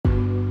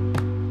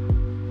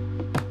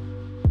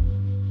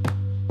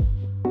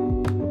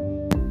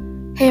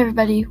Hey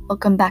everybody,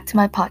 welcome back to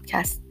my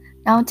podcast.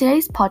 Now in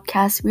today's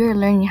podcast, we are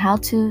learning how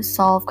to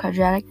solve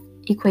quadratic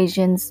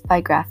equations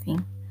by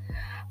graphing.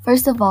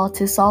 First of all,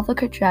 to solve a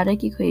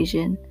quadratic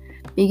equation,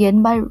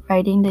 begin by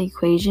writing the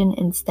equation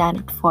in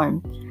standard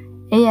form,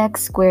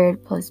 ax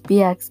squared plus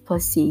bx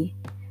plus c.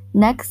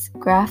 Next,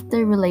 graph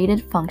the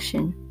related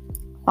function.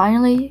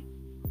 Finally,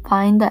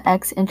 find the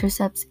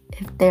x-intercepts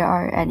if there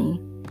are any.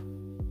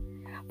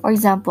 For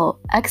example,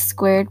 x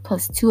squared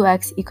plus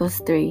 2x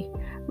equals 3.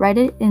 Write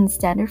it in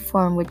standard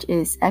form, which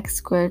is x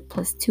squared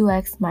plus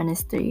 2x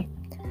minus 3.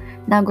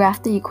 Now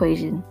graph the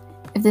equation.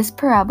 If this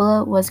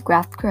parabola was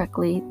graphed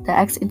correctly, the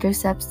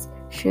x-intercepts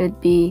should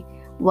be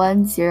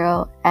 1,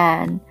 0,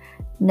 and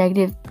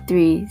negative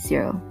 3,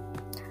 0.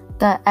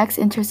 The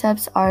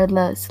x-intercepts are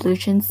the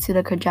solutions to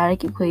the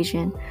quadratic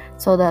equation,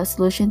 so the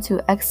solution to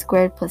x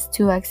squared plus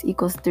 2x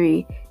equals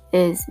 3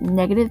 is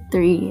negative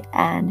 3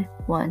 and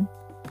 1.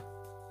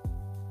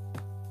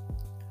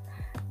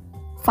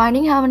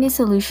 Finding how many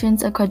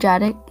solutions a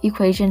quadratic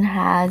equation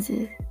has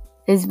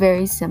is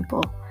very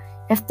simple.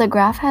 If the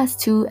graph has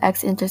two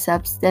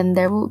x-intercepts, then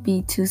there will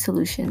be two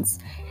solutions.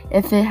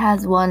 If it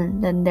has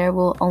one, then there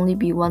will only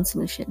be one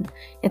solution.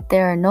 If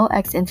there are no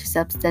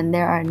x-intercepts, then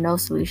there are no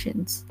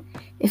solutions.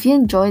 If you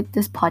enjoyed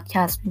this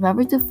podcast,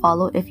 remember to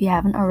follow if you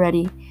haven't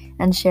already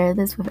and share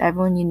this with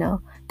everyone you know.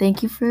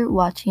 Thank you for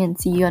watching and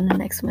see you on the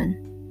next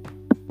one.